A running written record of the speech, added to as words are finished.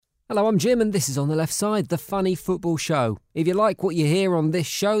Hello, I'm Jim and this is On the Left Side, the funny football show. If you like what you hear on this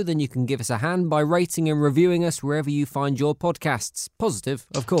show, then you can give us a hand by rating and reviewing us wherever you find your podcasts. Positive,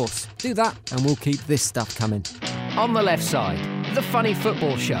 of course. Do that and we'll keep this stuff coming. On the Left Side, the funny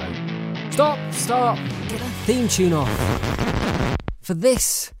football show. Stop! Get a theme tune off. For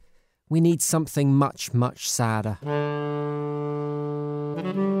this, we need something much, much sadder.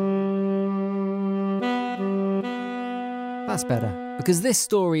 That's better, because this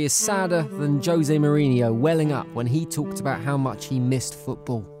story is sadder than Jose Mourinho welling up when he talked about how much he missed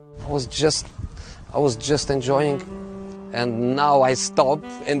football. I was just enjoying, and now I stop,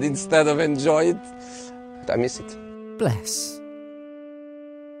 and instead of enjoy it, I miss it. Bless.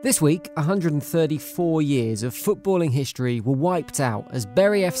 This week, 134 years of footballing history were wiped out as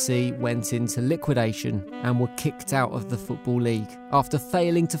Bury FC went into liquidation and were kicked out of the Football League after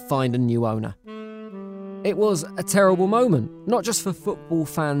failing to find a new owner. It was a terrible moment, not just for football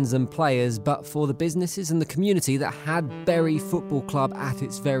fans and players, but for the businesses and the community that had Bury Football Club at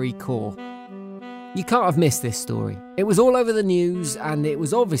its very core. You can't have missed this story. It was all over the news, and it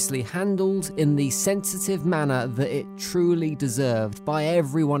was obviously handled in the sensitive manner that it truly deserved by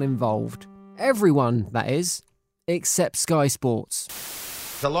everyone involved. Everyone, that is, except Sky Sports.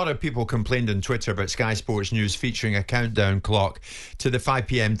 A lot of people complained on Twitter about Sky Sports News featuring a countdown clock to the 5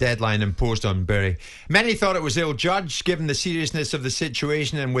 p.m. deadline imposed on Bury. Many thought it was ill-judged, given the seriousness of the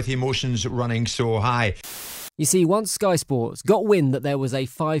situation and with emotions running so high. You see, once Sky Sports got wind that there was a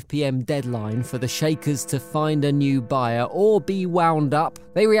 5 p.m. deadline for the Shakers to find a new buyer or be wound up,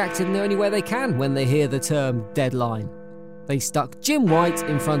 they reacted in the only way they can when they hear the term deadline. They stuck Jim White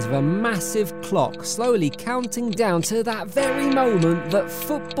in front of a massive clock, slowly counting down to that very moment that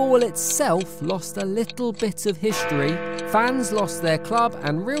football itself lost a little bit of history, fans lost their club,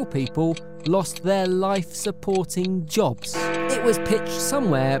 and real people lost their life-supporting jobs. It was pitched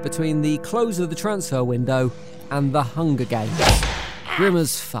somewhere between the close of the transfer window and the Hunger Games. Grim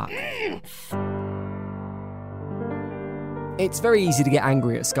as fuck. It's very easy to get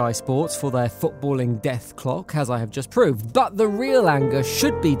angry at Sky Sports for their footballing death clock, as I have just proved, but the real anger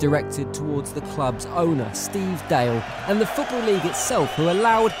should be directed towards the club's owner, Steve Dale, and the Football League itself, who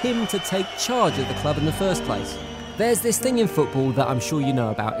allowed him to take charge of the club in the first place. There's this thing in football that I'm sure you know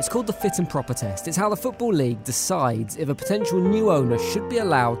about. It's called the fit and proper test. It's how the Football League decides if a potential new owner should be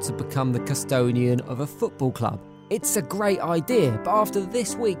allowed to become the custodian of a football club. It's a great idea, but after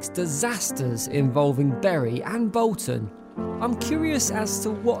this week's disasters involving Bury and Bolton, I'm curious as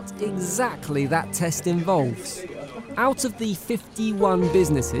to what exactly that test involves. Out of the 51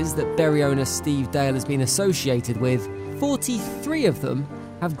 businesses that Bury owner Steve Dale has been associated with, 43 of them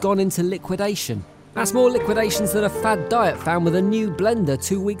have gone into liquidation. That's more liquidations than a Fad Diet found with a new blender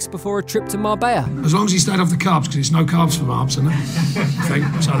 2 weeks before a trip to Marbella. As long as he stayed off the carbs, because it's no carbs for Marbs, isn't it? I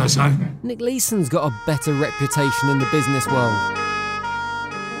think, so they say. Nick Leeson's got a better reputation in the business world.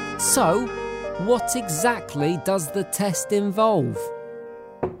 So, what exactly does the test involve?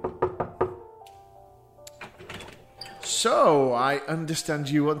 So, I understand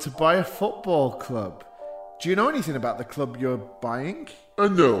you want to buy a football club. Do you know anything about the club you're buying?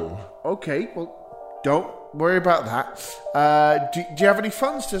 No. Okay, well, don't worry about that. Do you have any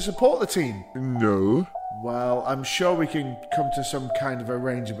funds to support the team? No. Well, I'm sure we can come to some kind of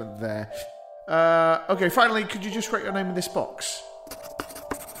arrangement there. Okay, finally, could you just write your name in this box?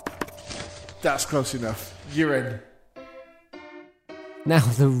 That's close enough. You're in. Now,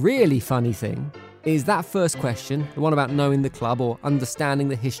 the really funny thing is that first question, the one about knowing the club or understanding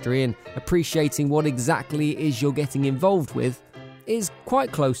the history and appreciating what exactly it is you're getting involved with, is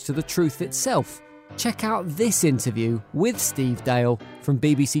quite close to the truth itself. Check out this interview with Steve Dale from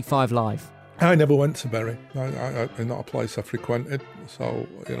BBC 5 Live. I never went to Bury. It's not a place I frequented. So,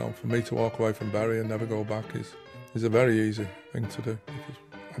 for me to walk away from Bury and never go back is a very easy thing to do.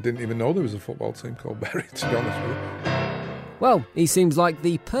 I didn't even know there was a football team called Bury, to be honest with you. Well, he seems like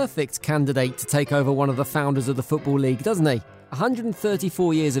the perfect candidate to take over one of the founders of the Football League, doesn't he?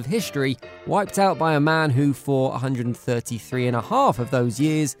 134 years of history, wiped out by a man who, for 133 and a half of those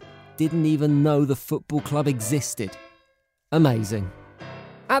years, didn't even know the football club existed. Amazing.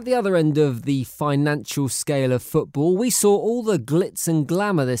 At the other end of the financial scale of football, we saw all the glitz and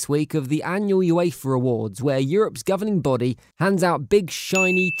glamour this week of the annual UEFA Awards, where Europe's governing body hands out big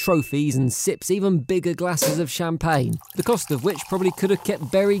shiny trophies and sips even bigger glasses of champagne, the cost of which probably could have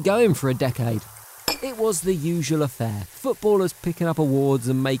kept Bury going for a decade. It was the usual affair, footballers picking up awards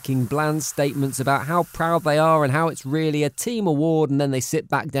and making bland statements about how proud they are and how it's really a team award, and then they sit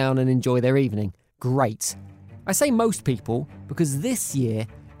back down and enjoy their evening. Great. I say most people because this year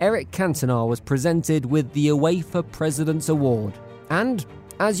Eric Cantona was presented with the UEFA President's Award. And,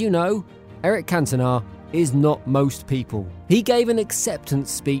 As you know, Eric Cantona is not most people. He gave an acceptance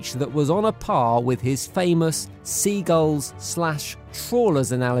speech that was on a par with his famous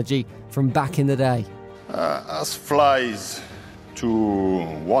seagulls/trawlers analogy from back in the day. As flies to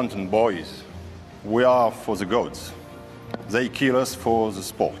wanton boys, we are for the gods. They kill us for the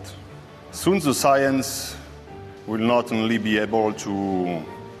sport. Soon the science will not only be able to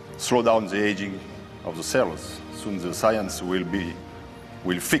slow down the aging of the cells, soon the science will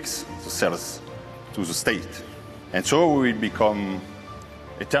fix the cells to the state. And so we will become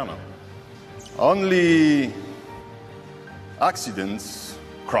eternal. Only accidents,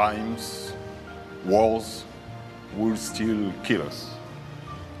 crimes, wars will still kill us.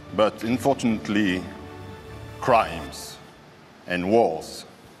 But unfortunately, crimes and wars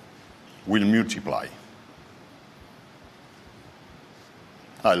will multiply.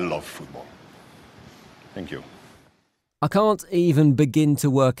 I love football. Thank you. I can't even begin to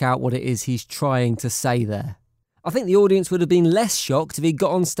work out what it is he's trying to say there. I think the audience would have been less shocked if he'd got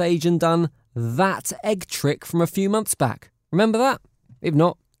on stage and done that egg trick from a few months back. Remember that? If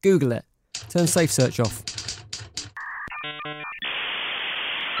not, Google it. Turn Safe Search off.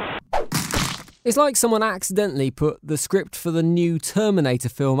 It's like someone accidentally put the script for the new Terminator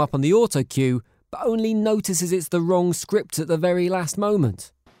film up on the auto cue, but only notices it's the wrong script at the very last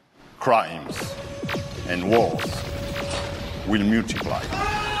moment. Crimes and wars will multiply.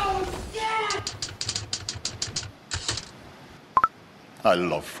 I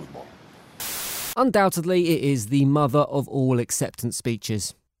love football. Undoubtedly, it is the mother of all acceptance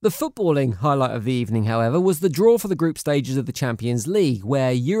speeches. The footballing highlight of the evening, however, was the draw for the group stages of the Champions League,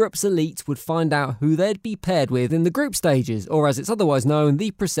 where Europe's elite would find out who they'd be paired with in the group stages, or as it's otherwise known,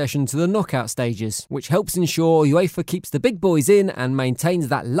 the procession to the knockout stages, which helps ensure UEFA keeps the big boys in and maintains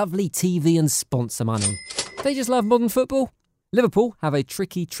that lovely TV and sponsor money. They just love modern football. Liverpool have a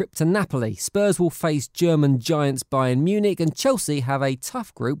tricky trip to Napoli, Spurs will face German giants Bayern Munich, and Chelsea have a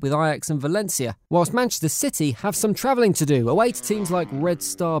tough group with Ajax and Valencia, whilst Manchester City have some travelling to do, away to teams like Red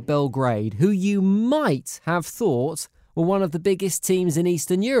Star Belgrade, who you might have thought were one of the biggest teams in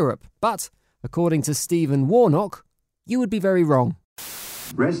Eastern Europe. But, according to Stephen Warnock, you would be very wrong.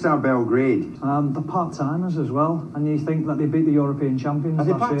 Red Star Belgrade. The part-timers as well, and you think that they beat the European champions last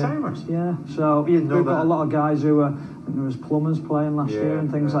year. Are they part-timers? Yeah, so we've got a lot of guys who were, there was plumbers playing last year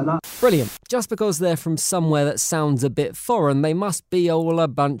and things like that. Brilliant. Just because they're from somewhere that sounds a bit foreign, they must be all a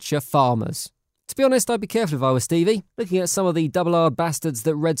bunch of farmers. To be honest, I'd be careful if I was Stevie. Looking at some of the double-R bastards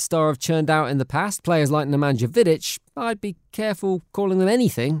that Red Star have churned out in the past, players like Nemanja Vidic, I'd be careful calling them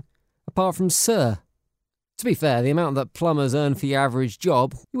anything apart from Sir. To be fair, the amount that plumbers earn for your average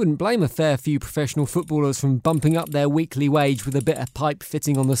job, you wouldn't blame a fair few professional footballers from bumping up their weekly wage with a bit of pipe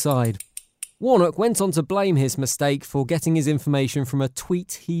fitting on the side. Warnock went on to blame his mistake for getting his information from a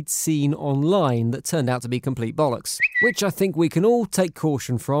tweet he'd seen online that turned out to be complete bollocks, which I think we can all take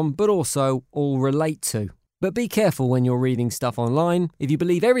caution from, but also all relate to. But be careful when you're reading stuff online. If you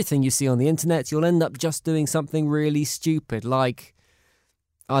believe everything you see on the internet, you'll end up just doing something really stupid, like,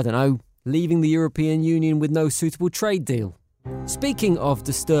 I don't know, leaving the European Union with no suitable trade deal. Speaking of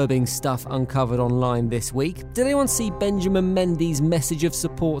disturbing stuff uncovered online this week, did anyone see Benjamin Mendy's message of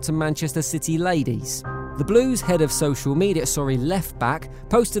support to Manchester City ladies? The Blues head of social media, left back,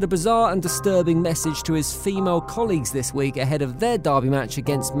 posted a bizarre and disturbing message to his female colleagues this week ahead of their derby match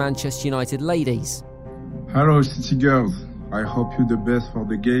against Manchester United ladies. Hello City girls, I hope you're the best for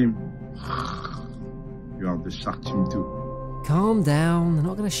the game. You are the shark team too. Calm down, they're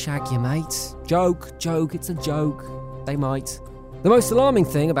not going to shag you, mate. Joke, it's a joke. They might. The most alarming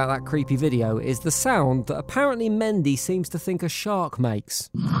thing about that creepy video is the sound that apparently Mendy seems to think a shark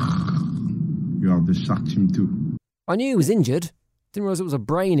makes. You are the shark team too. I knew he was injured. Didn't realise it was a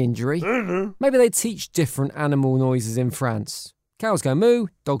brain injury. Maybe they teach different animal noises in France. Cows go moo,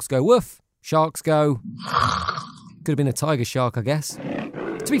 dogs go woof, sharks go... Could have been a tiger shark, I guess.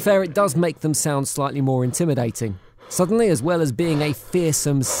 To be fair, it does make them sound slightly more intimidating. Suddenly, as well as being a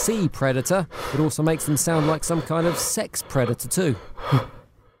fearsome sea predator, it also makes them sound like some kind of sex predator too.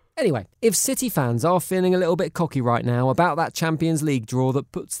 Anyway, if City fans are feeling a little bit cocky right now about that Champions League draw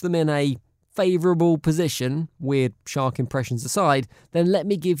that puts them in a favourable position, weird shark impressions aside, then let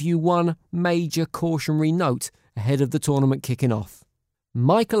me give you one major cautionary note ahead of the tournament kicking off.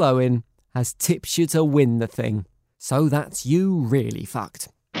 Michael Owen has tipped you to win the thing, so that's you really fucked.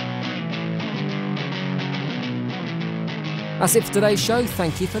 That's it for today's show.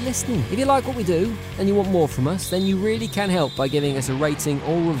 Thank you for listening. If you like what we do and you want more from us, then you really can help by giving us a rating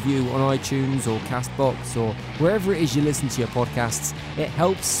or review on iTunes or CastBox or wherever it is you listen to your podcasts. It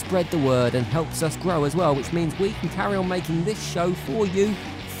helps spread the word and helps us grow as well, which means we can carry on making this show for you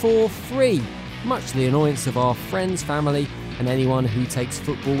for free, much to the annoyance of our friends, family, and anyone who takes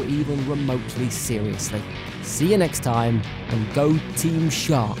football even remotely seriously. See you next time, and go Team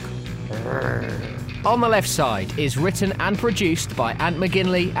Shark. On the Left Side is written and produced by Ant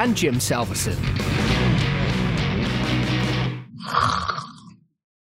McGinley and Jim Salverson.